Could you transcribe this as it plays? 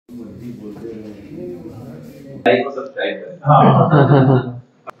like or subscribe करें.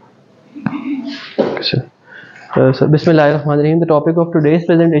 So Bismillahirrahmanirrahim. The topic of today's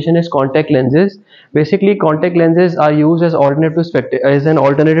presentation is contact lenses. Basically, contact lenses are used as an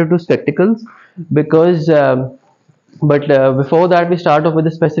alternative to spectacles because. Before that, we start off with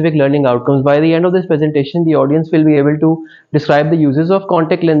the specific learning outcomes. By the end of this presentation, the audience will be able to describe the uses of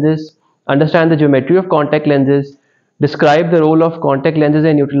contact lenses, understand the geometry of contact lenses, describe the role of contact lenses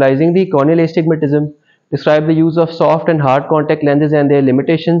in utilizing the corneal astigmatism, describe the use of soft and hard contact lenses and their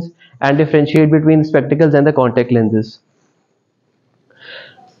limitations, and differentiate between spectacles and the contact lenses.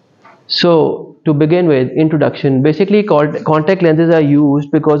 So, to begin with, introduction. Basically, contact lenses are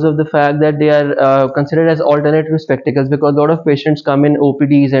used because of the fact that they are considered as alternative to spectacles, because a lot of patients come in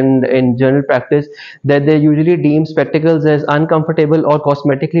OPDs and in general practice that they usually deem spectacles as uncomfortable or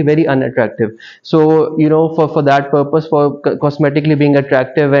cosmetically very unattractive. So, for that purpose, for cosmetically being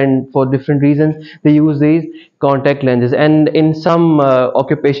attractive and for different reasons, they use these contact lenses. And in some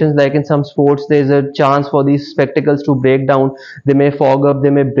occupations, like in some sports, there's a chance for these spectacles to break down. They may fog up, they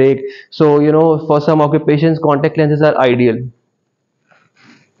may break. So, for some occupations, contact lenses are ideal.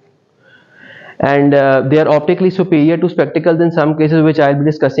 And they are optically superior to spectacles in some cases, which I'll be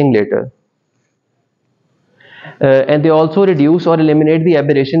discussing later. And they also reduce or eliminate the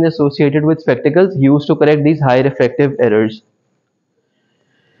aberrations associated with spectacles used to correct these high refractive errors.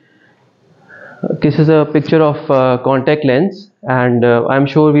 This is a picture of contact lens, and I'm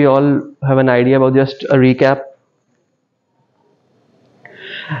sure we all have an idea about just a recap.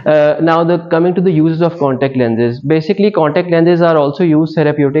 Now, coming to the uses of contact lenses. Basically, contact lenses are also used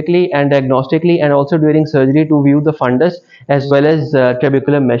therapeutically and diagnostically, and also during surgery to view the fundus as well as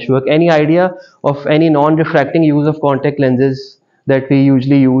trabecular meshwork. Any idea of any non-refracting use of contact lenses that we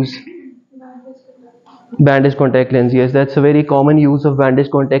usually use? Bandage contact lens. Yes, that's a very common use of bandage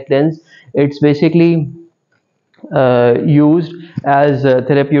contact lens. It's basically used as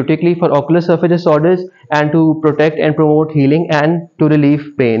therapeutically for ocular surface disorders and to protect and promote healing and to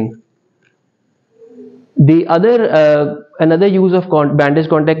relieve pain. The another use of bandage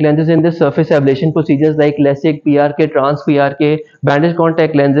contact lenses in the surface ablation procedures like LASIK, PRK, trans PRK. Bandage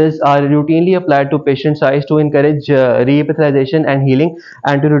contact lenses are routinely applied to patients' eyes to encourage reepithelialization and healing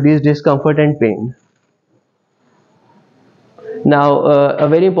and to reduce discomfort and pain. Now, a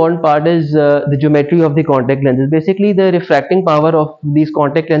very important part is the geometry of the contact lenses. Basically, the refracting power of these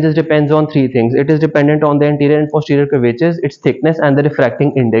contact lenses depends on three things. It is dependent on the anterior and posterior curvatures, its thickness, and the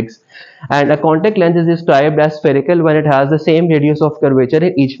refracting index. And a contact lens is described as spherical when it has the same radius of curvature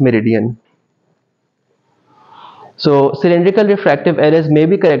in each meridian. So, cylindrical refractive errors may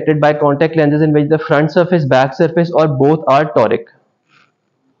be corrected by contact lenses in which the front surface, back surface, or both are toric.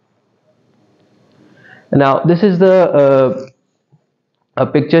 Now, this is the a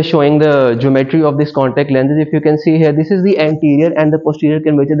picture showing the geometry of these contact lenses. If you can see here, this is the anterior and the posterior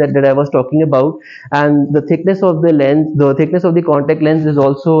curvature that I was talking about, and the thickness of the lens, the thickness of the contact lens is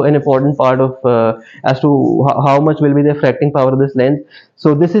also an important part of as to how much will be the refracting power of this lens.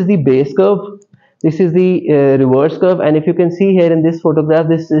 So this is the base curve, this is the reverse curve, and if you can see here in this photograph,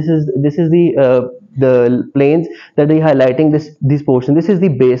 this is the planes that are highlighting this portion. This is the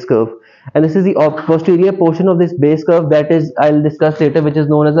base curve, and this is the posterior portion of this base curve that is, I'll discuss later, which is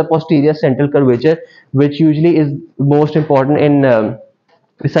known as the posterior central curvature, which usually is most important in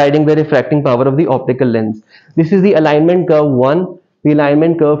deciding the refracting power of the optical lens. This is the alignment curve 1, the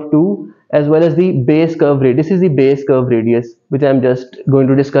alignment curve 2, as well as the base curve radius. This is the base curve radius, which I'm just going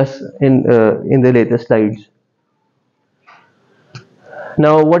to discuss in the later slides.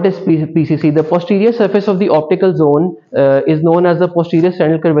 Now, what is PCC? The posterior surface of the optical zone is known as the posterior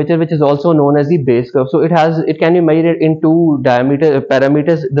central curvature, which is also known as the base curve. So it can be measured in two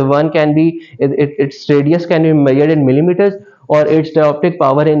parameters. The one can be its radius can be measured in millimeters, or its dioptric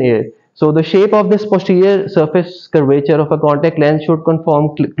power in air. So the shape of this posterior surface curvature of a contact lens should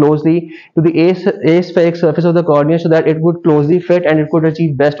conform closely to the aspheric surface of the cornea, so that it would closely fit and it could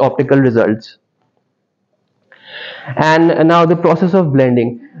achieve best optical results. And now the process of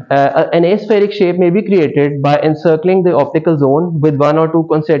blending. An aspheric shape may be created by encircling the optical zone with one or two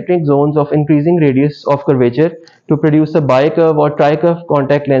concentric zones of increasing radius of curvature to produce a bicurve or tricurve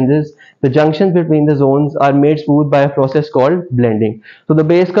contact lenses. The junctions between the zones are made smooth by a process called blending. So the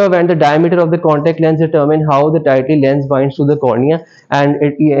base curve and the diameter of the contact lens determine how the tightly lens binds to the cornea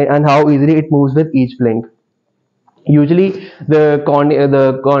and how easily it moves with each blink. Usually the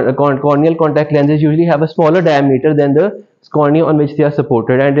corneal contact lenses usually have a smaller diameter than the cornea on which they are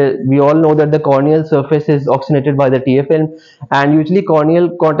supported, and we all know that the corneal surface is oxygenated by the tear film, and usually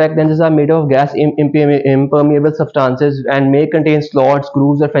corneal contact lenses are made of gas impermeable substances and may contain slots,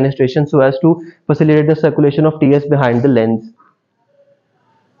 grooves or fenestration so as to facilitate the circulation of tears behind the lens.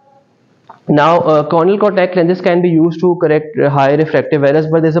 Now, corneal contact lenses can be used to correct high refractive errors,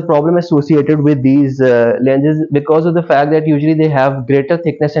 but there's a problem associated with these lenses because of the fact that usually they have greater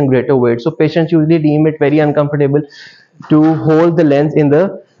thickness and greater weight. So patients usually deem it very uncomfortable to hold the lens in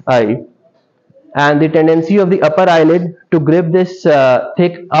the eye. And the tendency of the upper eyelid to grip this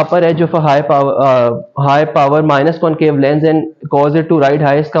thick upper edge of a high power minus concave lens and cause it to ride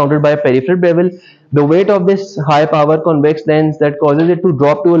high is countered by a peripheral bevel. The weight of this high power convex lens that causes it to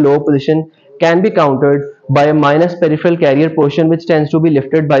drop to a low position can be countered by a minus peripheral carrier portion which tends to be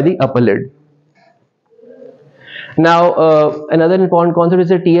lifted by the upper lid. Now, another important concept is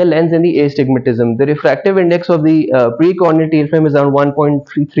the tear lens and the astigmatism. The refractive index of the precorneal tear film is around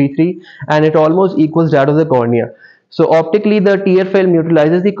 1.333 and it almost equals that of the cornea. So optically, the tear film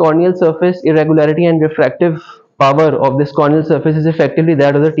utilizes the corneal surface irregularity, and refractive power of this corneal surface is effectively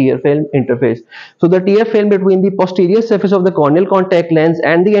that of the tear film interface. So the tear film between the posterior surface of the corneal contact lens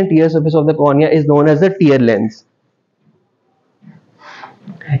and the anterior surface of the cornea is known as the tear lens.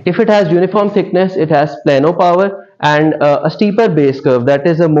 If it has uniform thickness, it has plano power and a steeper base curve, that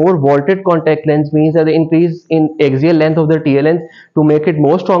is a more vaulted contact lens, means that the increase in axial length of the tear lens to make it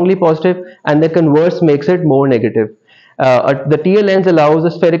more strongly positive, and the converse makes it more negative. The tear lens allows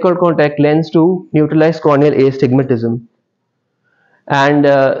the spherical contact lens to neutralize corneal astigmatism. And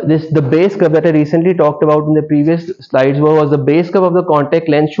the base curve that I recently talked about in the previous slides was the base curve of the contact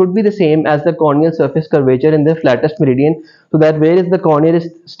lens should be the same as the corneal surface curvature in the flattest meridian, so that whereas the cornea is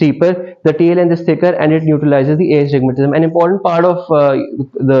steeper, the tail end is thicker and it neutralizes the astigmatism. An important part of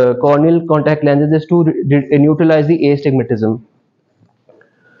the corneal contact lenses is to neutralize the astigmatism.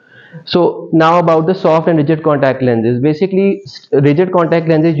 So now about the soft and rigid contact lenses. Basically, rigid contact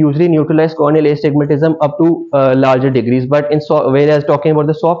lenses usually neutralize corneal astigmatism up to larger degrees, but whereas talking about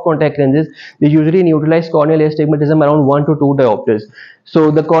the soft contact lenses, they usually neutralize corneal astigmatism around 1 to 2 diopters.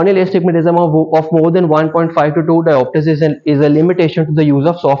 So the corneal astigmatism of more than 1.5 to 2 diopters is a limitation to the use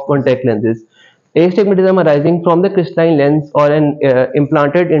of soft contact lenses. Astigmatism arising from the crystalline lens or an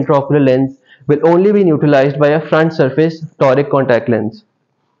implanted intraocular lens will only be neutralized by a front surface toric contact lens.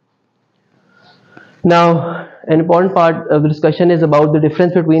 Now, an important part of the discussion is about the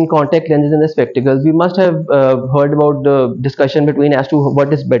difference between contact lenses and the spectacles. We must have heard about the discussion between as to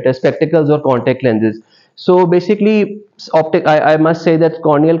what is better, spectacles or contact lenses. So basically, I must say that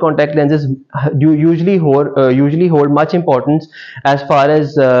corneal contact lenses usually hold much importance as far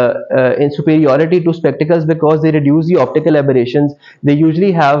as in superiority to spectacles, because they reduce the optical aberrations. They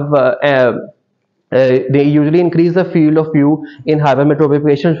usually have they usually increase the field of view in hypermetropic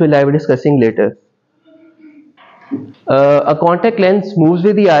patients, which I will be discussing later. A contact lens moves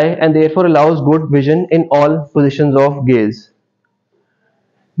with the eye and therefore allows good vision in all positions of gaze.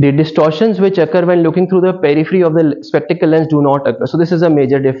 The distortions which occur when looking through the periphery of the spectacle lens do not occur. So this is a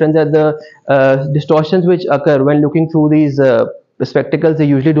major difference, that the distortions which occur when looking through these spectacles, they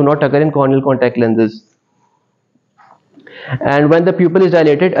usually do not occur in corneal contact lenses. And when the pupil is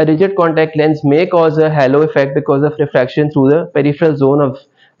dilated, a rigid contact lens may cause a halo effect because of refraction through the peripheral zone of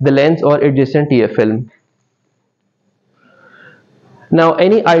the lens or adjacent tear film. Now,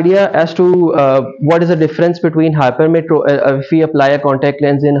 any idea as to what is the difference between if we apply a contact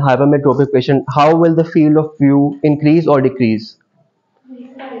lens in hypermetropic patient, how will the field of view increase or decrease?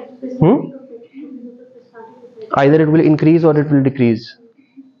 Either it will increase or it will decrease.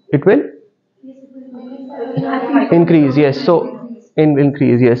 It will increase, yes. So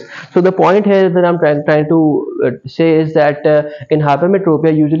increase, yes. So the point here that I'm trying to say is that in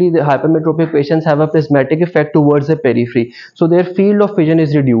hypermetropia, usually the hypermetropic patients have a prismatic effect towards the periphery, so their field of vision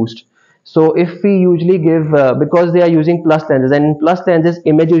is reduced. So if we usually give because they are using plus lenses, and in plus lenses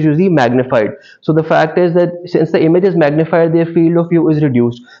image is usually magnified, so the fact is that since the image is magnified, their field of view is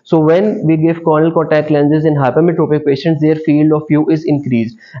reduced. So when we give corneal contact lenses in hypermetropic patients, their field of view is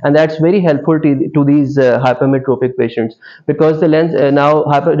increased, and that's very helpful to these hypermetropic patients, because the lens now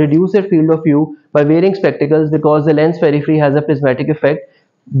reduce their field of view by wearing spectacles, because the lens periphery has a prismatic effect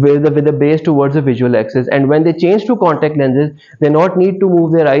with the base towards the visual axis, and when they change to contact lenses, they not need to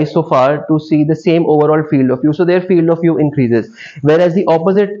move their eyes so far to see the same overall field of view, so their field of view increases, whereas the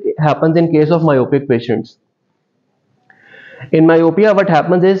opposite happens in case of myopic patients. In myopia, what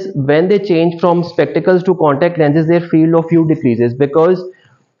happens is when they change from spectacles to contact lenses, their field of view decreases, because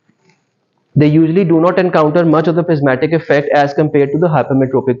They usually do not encounter much of the prismatic effect as compared to the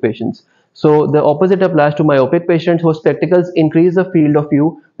hypermetropic patients. So the opposite applies to myopic patients whose spectacles increase the field of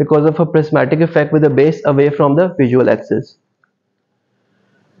view because of a prismatic effect with the base away from the visual axis.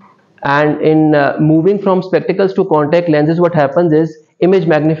 And in moving from spectacles to contact lenses, what happens is image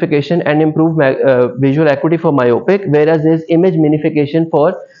magnification and improved visual acuity for myopic, whereas there's image minification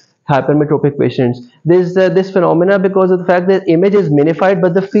for hypermetropic patients. There's this phenomena because of the fact that image is minified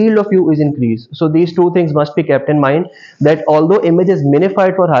but the field of view is increased. So these two things must be kept in mind, that although image is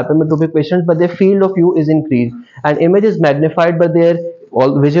minified for hypermetropic patients but their field of view is increased, and image is magnified but their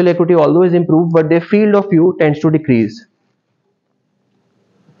visual acuity although is improved but their field of view tends to decrease.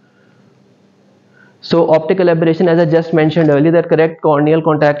 So optical aberration, as I just mentioned earlier, that correct corneal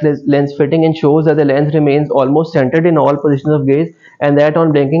contact lens fitting ensures that the lens remains almost centered in all positions of gaze, and that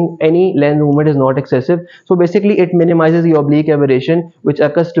on blinking any lens movement is not excessive. So basically it minimizes the oblique aberration which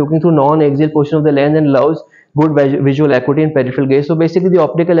occurs looking through non-axial portion of the lens and allows good visual acuity in peripheral gaze. So basically the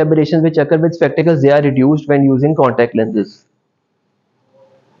optical aberrations which occur with spectacles, they are reduced when using contact lenses.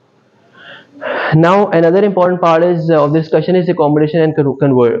 Now another important part is of the discussion is accommodation and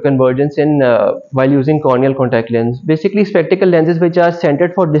convergence in while using corneal contact lens. Basically spectacle lenses which are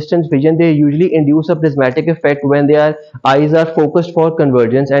centered for distance vision, they usually induce a prismatic effect when their eyes are focused for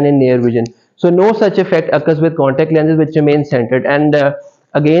convergence and in near vision. So no such effect occurs with contact lenses which remain centered. And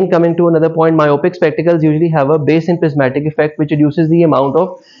again, coming to another point, myopic spectacles usually have a base in prismatic effect which reduces the amount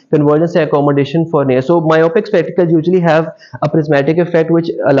of convergence and accommodation for near. So myopic spectacles usually have a prismatic effect which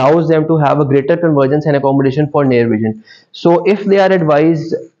allows them to have a greater convergence and accommodation for near vision. So if they are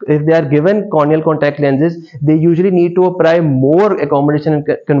advised, if they are given corneal contact lenses, they usually need to apply more accommodation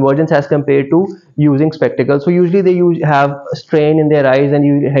and convergence as compared to using spectacles. So usually they have strain in their eyes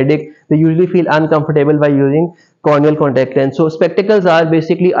and headache. They usually feel uncomfortable by using corneal contact lens. So spectacles are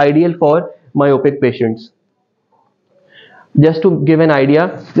basically ideal for myopic patients. Just to give an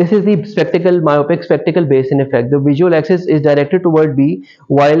idea, this is the myopic spectacle basin effect. The visual axis is directed toward B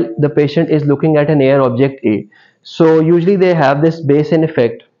while the patient is looking at a near object A. So usually they have this basin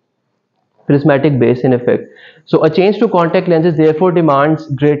effect, prismatic basin effect. So a change to contact lenses therefore demands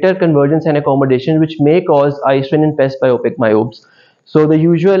greater convergence and accommodation, which may cause eye strain in presbyopic myopes. So the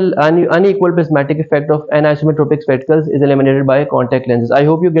usual unequal prismatic effect of anisometropic spectacles is eliminated by contact lenses. I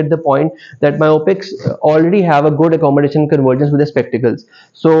hope you get the point that myopics already have a good accommodation convergence with the spectacles.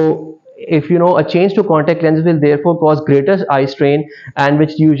 So if you know, a change to contact lenses will therefore cause greater eye strain, and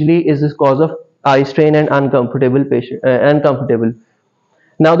which usually is the cause of eye strain and uncomfortable.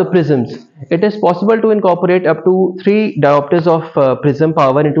 Now the prisms. It is possible to incorporate up to 3 diopters of prism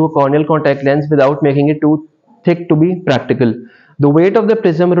power into a corneal contact lens without making it too thick to be practical. The weight of the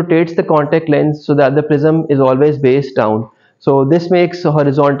prism rotates the contact lens so that the prism is always base down. So this makes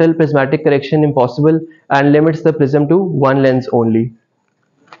horizontal prismatic correction impossible and limits the prism to one lens only.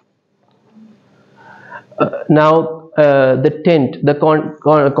 Now the tint, the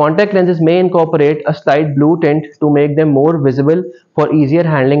contact lenses may incorporate a slight blue tint to make them more visible for easier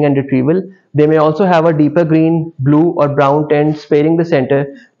handling and retrieval. They may also have a deeper green, blue or brown tint sparing the center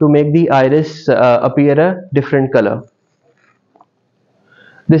to make the iris appear a different color.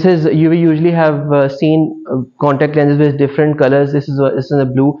 This is, you usually have seen contact lenses with different colors. This is a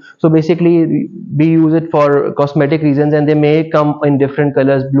blue. So basically we use it for cosmetic reasons, and they may come in different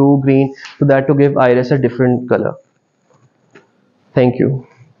colors, blue, green, so that to give iris a different color. Thank you.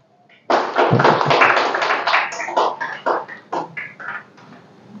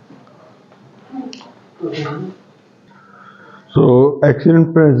 So,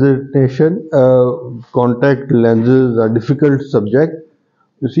 excellent presentation. Contact lenses are difficult subject.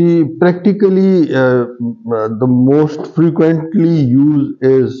 You see, practically the most frequently used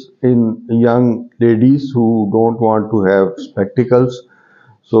is in young ladies who don't want to have spectacles.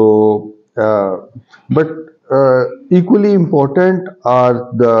 So, but equally important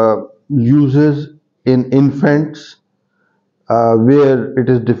are the uses in infants where it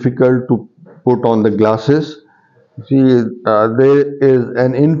is difficult to put on the glasses. See, there is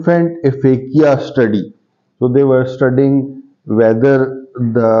an infant aphakia study. So they were studying whether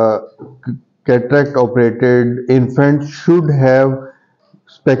the cataract operated infants should have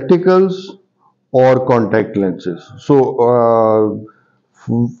spectacles or contact lenses. So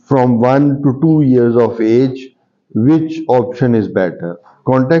from 1 to 2 years of age, which option is better?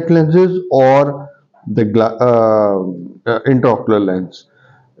 Contact lenses or the intraocular lens?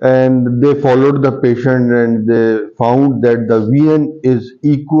 And they followed the patient and they found that the VN is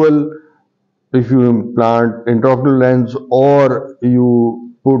equal if you implant intraocular lens or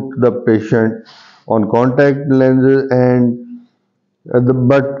you put the patient on contact lenses, and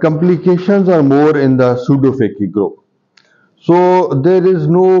but complications are more in the pseudophakic group. So there is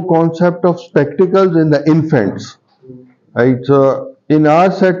no concept of spectacles in the infants, right? So in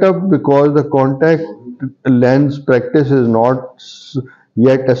our setup, because the contact lens practice is not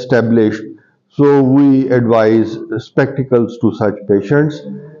yet established, so we advise spectacles to such patients.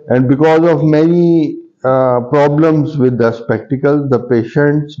 And because of many problems with the spectacles, the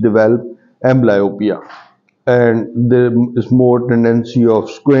patients develop amblyopia, and there is more tendency of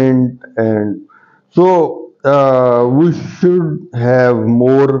squint, and so we should have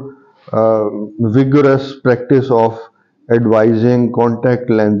more vigorous practice of advising contact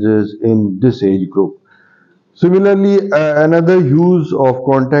lenses in this age group. Similarly, another use of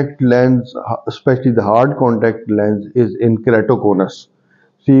contact lens, especially the hard contact lens, is in keratoconus.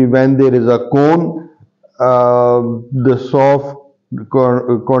 See, when there is a cone, the soft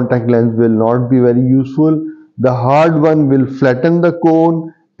contact lens will not be very useful. The hard one will flatten the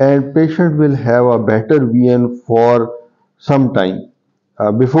cone, and patient will have a better VN for some time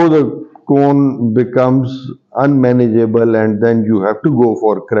before the cone becomes unmanageable, and then you have to go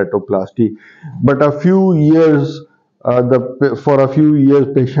for keratoplasty. But a few years, for a few years,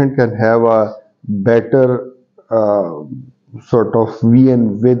 patient can have a better sort of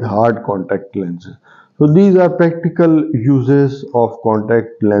VN with hard contact lenses. So these are practical uses of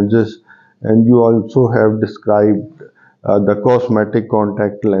contact lenses, and you also have described the cosmetic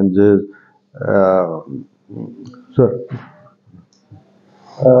contact lenses. Uh, sir.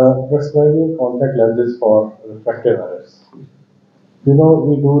 Prescribing contact lenses for refractive errors. We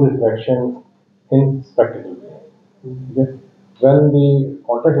do refraction in spectacle. Okay? When the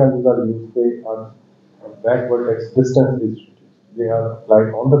contact lenses are used, they are back vertex distance is reduced. They are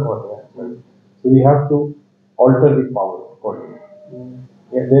applied on the cornea. So we have to alter the power accordingly.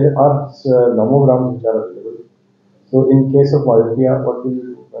 Yeah, there are nomograms which are available. So in case of myopia, what will you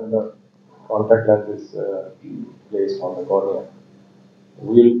do when the contact lens is placed on the cornea?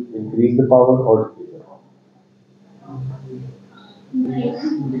 Will increase the power or decrease the power?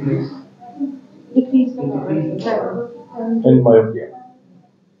 Decrease the power. In myopia.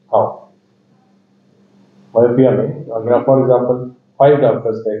 How? myopia में अगर for example 5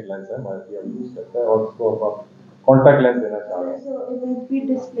 doctors का एक lens है myopia में use करते हैं और उसको आप कॉन्टैक्ट लेंस देना चाह रहे हैं So it will be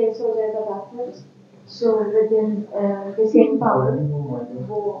displaced हो जाएगा backwards. So within the same power, वो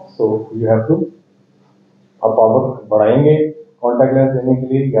so you have to आप पावर बढ़ाएंगे कॉन्टैक्ट लेंस देने के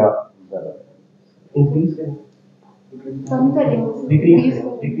लिए या ज्यादा इंक्रीज करें कम करेंगे. डिक्रीज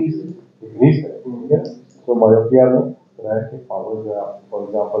डिक्रीज करें ठीक है तो myopia में तरह के पावर जो आप फॉर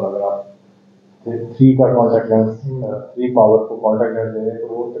एग्जांपल अगर आप 3 का कॉन्टैक्ट लेंस 3 पावर को कॉन्टैक्ट लेंस दे रहे हैं तो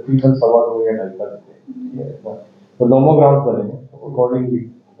वो तकरीबन 1.25 या 2.5 का देते हैं तो नोमोग्राम्स बनेंगे अकॉर्डिंगली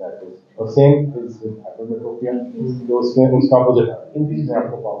दैट इज और सेम इज हाइपरमेट्रोपिया जो उसमें उसका अपोजिट इंक्रीज में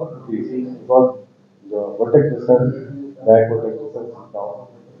आपको power increase because the vertex distance back vertex distance is down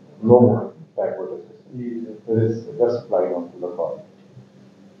no more back vertex distance it is just applied on to the corner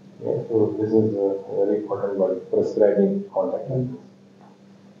so this is very important while prescribing contact lenses.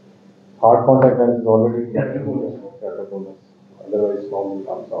 Hard contact lens is already keratoconus, otherwise normally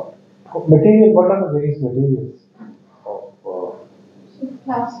comes out. Material, what are the various materials of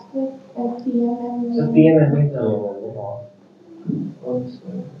plastic, PMM. So PMMA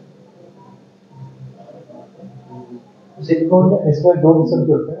silicon इसमें 2 किस्म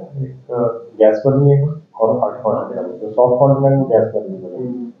के होते हैं एक gas permeable और hard contact lens तो soft contact lens gas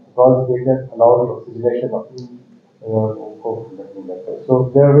permeable because they can allow the oxidation of so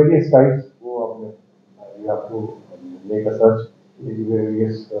there are various types you have to make a search in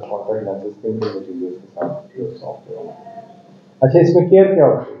various contact lenses के materials के साथ जो soft है अच्छा इसमें care क्या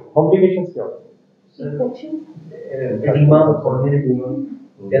होती है कॉम्प्लिकेशंस क्या होती है Infection. edema corneal edema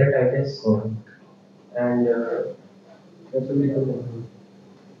keratitis and that's a little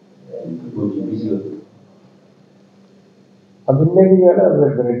अब इनमें भी जो है ना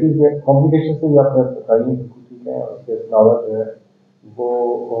वेराइटीज में कॉम्प्लिकेशन से भी आपने बताई बिल्कुल ठीक है और उसके अलावा जो है वो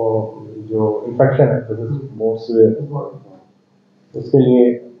जो इन्फेक्शन है दिस इज मोर सीवियर उसके लिए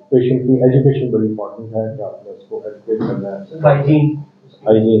पेशेंट की एजुकेशन बड़ी इंपॉर्टेंट है कि आपने उसको एजुकेट करना है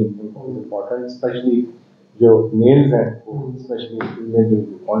हाइजीन इम्पॉर्टेंट स्पेशली जो नेल्स हैं वो स्पेशली में जो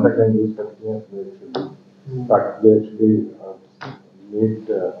कॉन्टैक्ट लेंस यूज करती हैं they should be need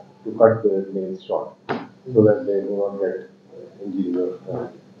to cut their nails short so that they do not get injury or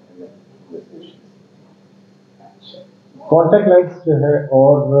contact lens जो है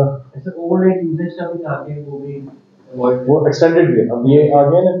और ऐसे ओवरनाइट यूजेज का भी आगे वो भी अवॉइड वो एक्सटेंडेड वियर अब ये आ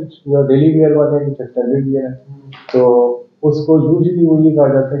गया ना कुछ जो डेली वियर वाले हैं कुछ एक्सटेंडेड वियर है तो उसको यूजुअली वो ये कहा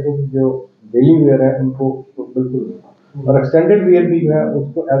जाता है कि जो डेली वियर है उनको तो बिल्कुल और एक्सटेंडेड वियर भी जो है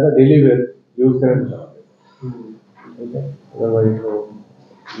उसको as a daily wear use करें तो ठीक है, अदरवाइज वो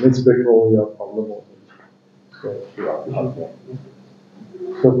मिसफिट हो या प्रॉब्लम हो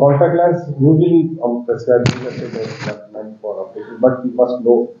so contact lens usually prescribed meant for operation, but we must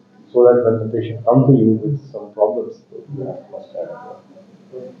know so that when the patient come to you with some problems, you must have.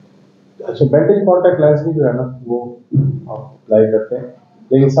 अच्छा bandage contact lens भी जो है ना वो आप अप्लाई करते हैं,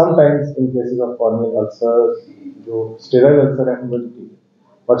 लेकिन sometimes in cases of corneal ulcers जो स्टेराइल अल्सर है उनमें ठीक है,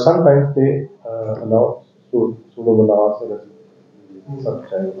 but sometimes they allow Pseudomonas और सब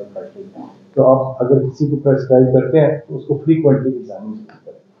चाहिए। तो आप अगर किसी को प्रेस्क्राइब करते हैं तो उसको फ्रीक्वेंटली एग्जामिन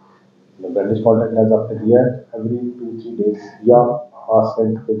करें। बैंडेज कॉन्टैक्ट लेंस आपने दिया है एवरी 2-3 डेज या खास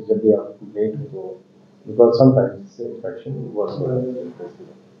करके जब भी आप लेट हो तो बिकॉज समटाइम्स से इन्फेक्शन वर्स हो जाता है।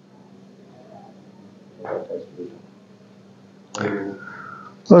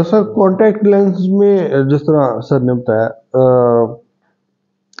 सर कॉन्टैक्ट लेंस में जिस तरह सर ने बताया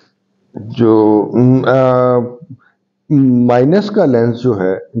जो माइनस का लेंस जो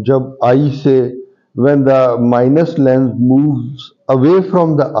है जब आई से when the minus lens moves away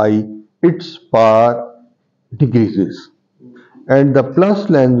from the I it's power decreases and the plus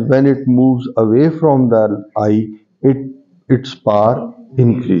lens when it moves away from the eye its power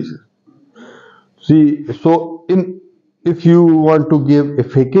increases. See, so if you want to give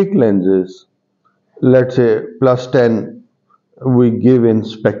aphakic lenses, let's say +10 we give in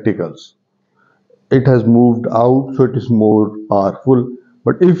spectacles, it has moved out so it is more powerful,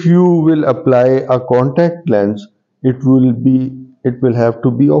 but if you will apply a contact lens it will have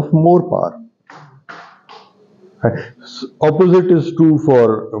to be of more power. Opposite is true for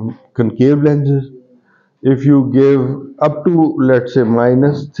concave lenses. If you give up to let's say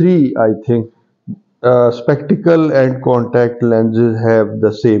 -3, I think spectacle and contact lenses have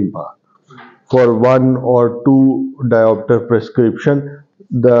the same power. For 1 or 2 diopter prescription,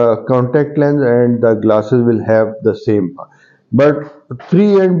 the contact lens and the glasses will have the same power. But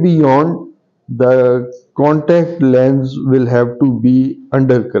 3 and beyond, the contact lens will have to be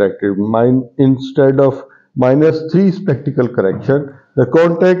undercorrected. Instead of -3 spectacle correction, the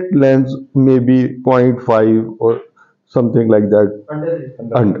contact lens may be 0.5 or something like that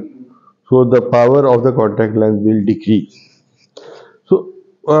under. So the power of the contact lens will decrease. So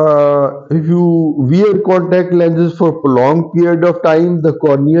if you wear contact lenses for prolonged period of time, the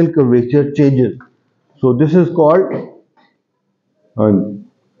corneal curvature changes. So this is called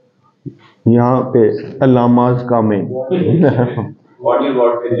यहाँ पे अलामाज coming.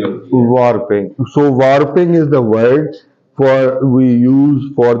 Warping. So warping is the word we use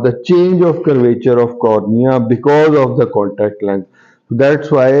for the change of curvature of cornea because of the contact lens. That's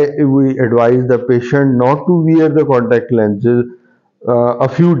why we advise the patient not to wear the contact lenses a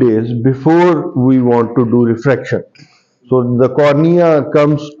few days before we want to do refraction. So the cornea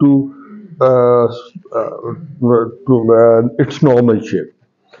comes to its normal shape.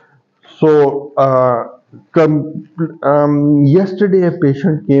 So yesterday a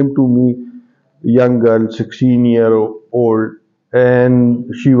patient came to me, young girl, 16-year-old,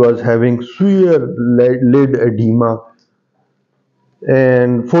 and she was having severe lid edema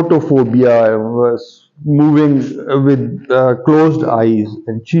and photophobia, was moving with closed eyes,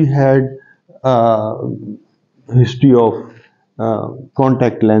 and she had history of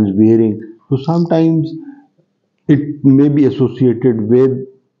contact lens wearing. So sometimes it may be associated with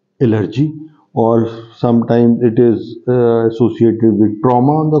allergy, or sometimes it is associated with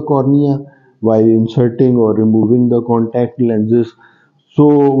trauma on the cornea while inserting or removing the contact lenses. So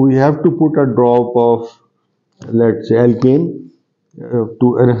we have to put a drop of, let's say, Alkane to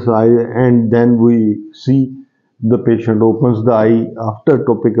anesthetize, and then we see the patient opens the eye after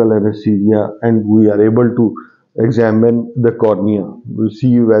topical anesthesia, and we are able to examine the cornea. We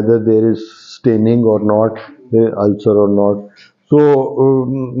see whether there is staining or not, ulcer or not. So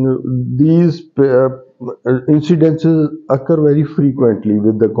these incidences occur very frequently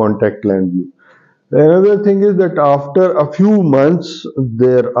with the contact lens use. Another thing is that after a few months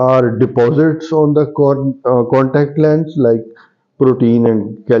there are deposits on the contact lens, like protein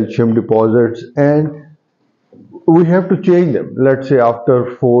and calcium deposits, and we have to change them. Let's say after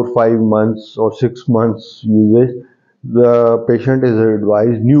 4-5 months or 6 months usage, the patient is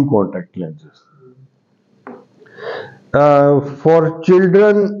advised new contact lenses. For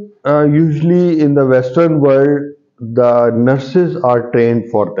children, usually in the Western world, the nurses are trained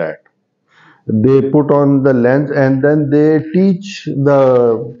for that. They put on the lens and then they teach the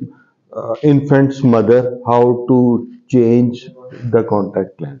infant's mother how to change the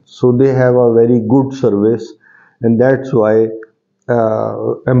contact lens. So they have a very good service, and that's why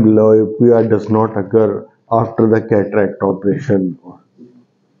amblyopia does not occur after the cataract operation.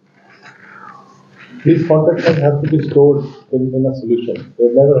 These contact lenses have to be stored in a solution. They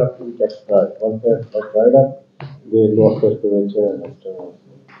never have to be kept dry. Once they are dried up, they lose their prevention and external.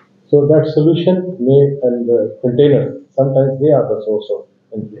 So that solution and the container, sometimes they are the source of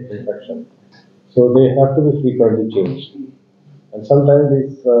infection. So they have to be frequently changed. And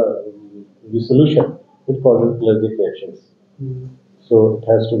sometimes the solution, it causes allergic reactions. So it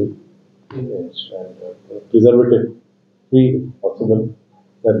has to be changed and preservative free if possible,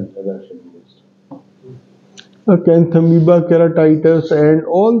 then that should be used. Acanthamoeba keratitis and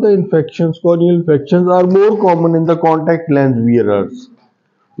all the infections, corneal infections, are more common in the contact lens wearers.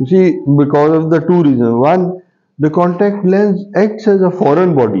 You see, because of the two reasons. One, the contact lens acts as a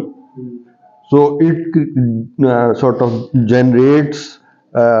foreign body, so it sort of generates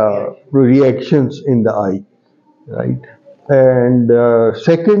reactions in the eye, right? And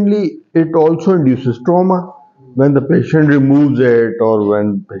secondly, it also induces trauma when the patient removes it or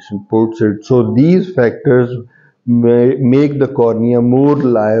when the patient puts it. So these factors may make the cornea more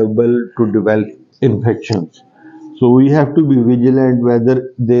liable to develop infections. So we have to be vigilant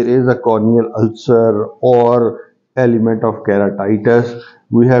whether there is a corneal ulcer or element of keratitis.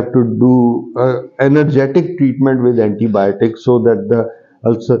 We have to do energetic treatment with antibiotics so that the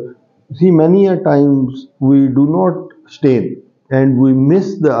ulcer. See, many a times we do not stain and we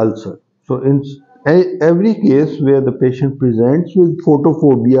miss the ulcer. So in every case where the patient presents with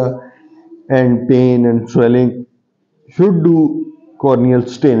photophobia and pain and swelling, should do corneal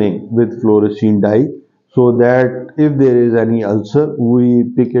staining with fluorescein dye so that if there is any ulcer, we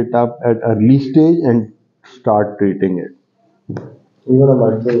pick it up at early stage and start treating it. Even a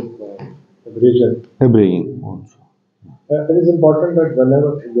micro abrasion. Abrasion also. It is important that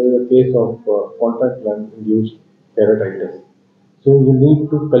whenever there is a case of contact lens induced keratitis, so you need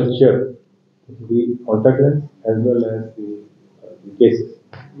to culture the contact lens as well as the cases.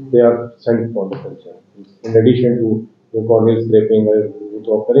 They are sent for the culture. In addition to the corneal scraping which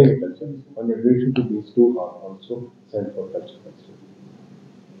occurring in culture, in addition to these two are also sent for culture.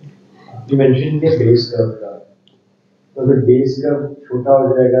 You mentioned the base curve का, तो अगर base curve छोटा हो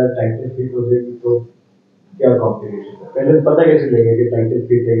जाएगा, tighter fit हो जाएगी तो क्या complication है? पहले पता कैसे लगेगा कि tighter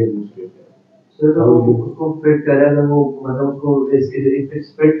fit है या loose fit है? सर तो वो उसको fit करेगा वो मतलब उसको if it's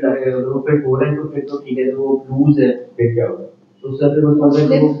fit लगेगा तो वो fit हो रहा है तो fit तो ठीक है, तो वो loose है फिर क्या होगा? तो सर फिर उसको मतलब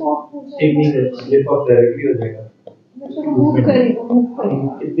वो stick नहीं करेगा, slip off directly हो जाएगा. मतलब move करेगा.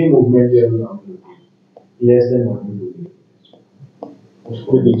 कितनी movement है वो आपकी? Less than 1 to 2 days.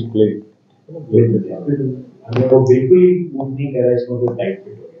 उसको बीच प्लेट अगर वो बिल्कुल ही मूव नहीं कर रहा है इसको तो टाइट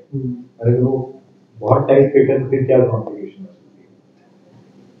फिट हो गया. अगर वो बहुत टाइट फिट है तो फिर क्या कॉम्प्लिकेशन हो सकती है?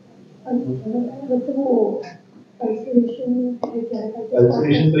 मतलब वो अल्सरेशन है क्या है?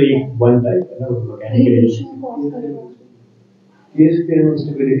 अल्सरेशन तो एक वन टाइप है ना, वो मैकेनिकल रेडिएशन कॉज करेगा. केस फिल्म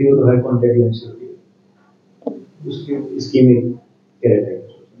इंस्टेबिलिटी हो तो हर कॉन्टैक्ट लेंस होती है, उसकी इस्कीमिक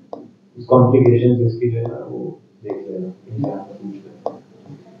केराटिटिस, इस कॉम्प्लिकेशंस इसकी जो है ना वो देख लेना इंसान का पूछ लेना.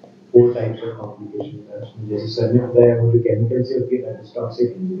 4 टाइप्स ऑफ कॉम्प्लिकेशन जैसे सर ने बताया वो जो केमिकल से होती है टॉक्सिक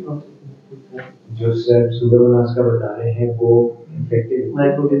इंजरी, जो सर सुडोमोनास का बता रहे हैं वो इन्फेक्टिव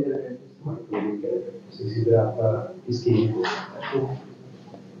माइक्रोबियल केराटिटिस, इसी तरह आपका इस्कीमिक हो सकता है.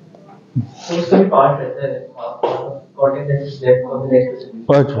 तो उसका भी पार्ट रहता है कॉन्टैक्ट लेंस लेफ्ट और नेक्स्ट.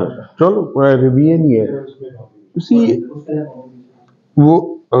 अच्छा, चलो रिवीजन ही है. See,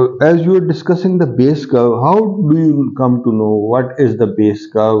 as you are discussing the base curve, how do you come to know what is the base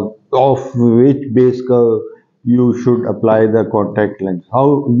curve, of which base curve you should apply the contact lens? How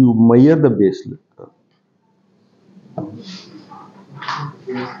you measure the base curve?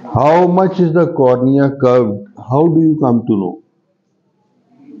 How much is the cornea curved? How do you come to know?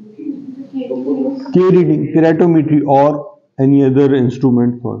 K reading, keratometry or any other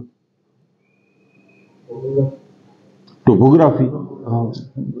instrument for topography,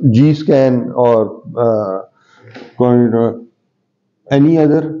 G scan or any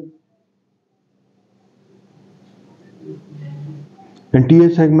other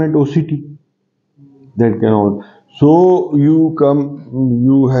anterior segment OCT, that can all. So you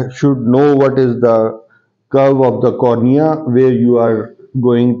should know what is the curve of the cornea where you are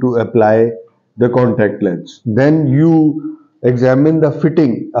going to apply the contact lens. Then you examine the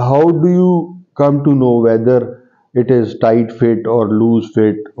fitting. How do you come to know whether it is tight fit or loose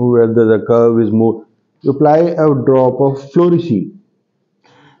fit, whether the curve is more? You apply a drop of fluorescein.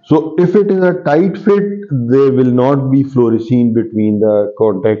 So if it is a tight fit, there will not be fluorescein between the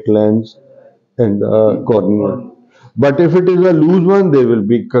contact lens and the cornea. But if it is a loose one, there will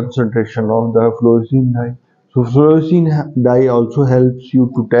be concentration of the fluorescein dye. So fluorescein dye also helps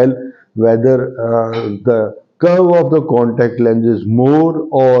you to tell whether the curve of the contact lens is more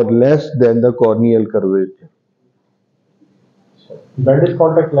or less than the corneal curvature. Bandage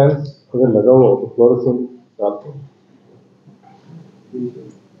contact lens अगर लगा हुआ हो तो fluorescent डालते हैं,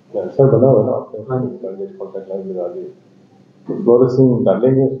 cancer बना हुआ है ना आपने बैंडेज कॉन्टैक्ट लेंस लगा दिए तो फ्लोरोसेंट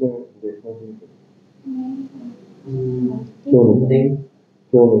डालेंगे उसमें देखने के लिए? क्यों नहीं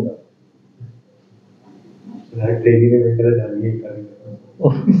क्यों नहीं डालते? ट्रेनिंग में करा जानिए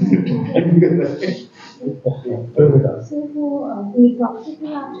क्यों नहीं डालते? सर वो कोई डॉक्टर के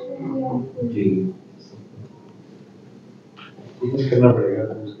या जी कुछ करना पड़ेगा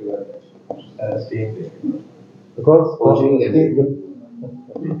फिर उसके बाद स्टेन पे बिकॉज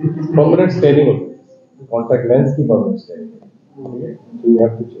परमानेंट स्टेनिंग होती है कॉन्टैक्ट लेंस की permanent staining so you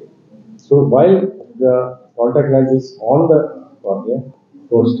have to change. So while the contact lens is on the cornea,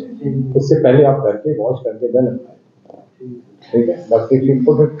 don't stain. उससे पहले आप करके वॉश करके then apply. ठीक है, but if you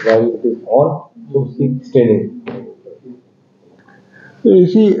put it while it is on, तो उसकी staining. You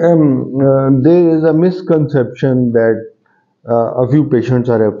see, there is a misconception that a few patients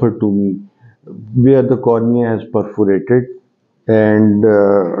are referred to me where the cornea has perforated and a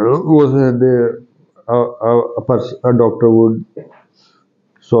doctor would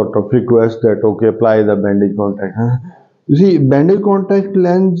sort of request that, okay, apply the bandage contact. You see, bandage contact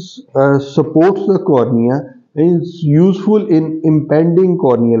lens supports the cornea and is useful in impending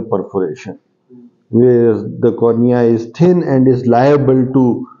corneal perforation, where the cornea is thin and is liable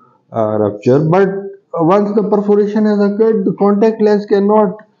to rupture. But once the perforation has occurred, the contact lens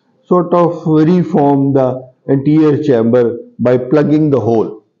cannot sort of reform the anterior chamber by plugging the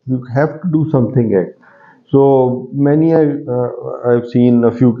hole. You have to do something else. So many I've seen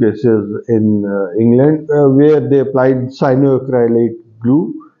a few cases in England where they applied cyanoacrylate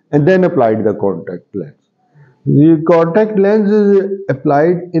glue and then applied the contact lens. The contact lens is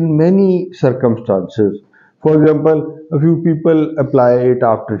applied in many circumstances. For example, a few people apply it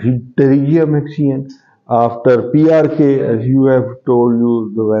after pterygium axion, after PRK, as you have told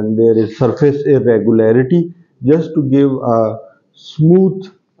you, when there is surface irregularity, just to give a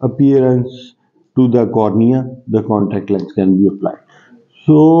smooth appearance to the cornea, the contact lens can be applied.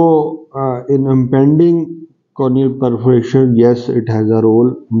 So, in impending corneal perforation, yes, it has a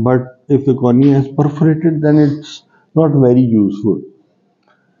role, but if the cornea is perforated, then it's not very useful.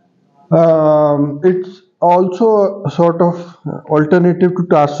 It's also a sort of alternative to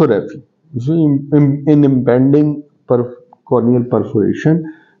tarsorrhaphy. So, in impending corneal perforation,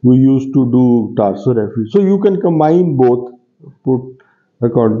 we used to do tarsorrhaphy. So, you can combine both, put a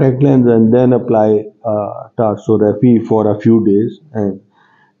contact lens and then apply tarsorrhaphy for a few days. And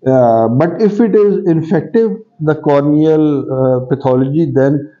but if it is infective, the corneal pathology,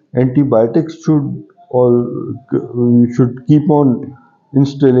 then antibiotics we should keep on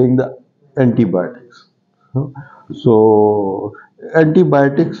instilling the antibiotics. So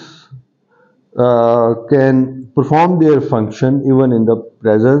antibiotics can perform their function even in the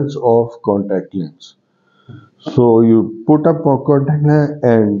presence of contact lens. So you put up a contact lens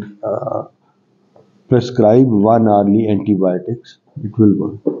and prescribe 1 hourly antibiotics. It will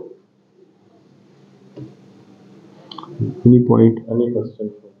work. Any point? Any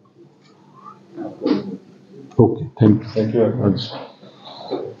question? Okay, thank you. Thank you very much.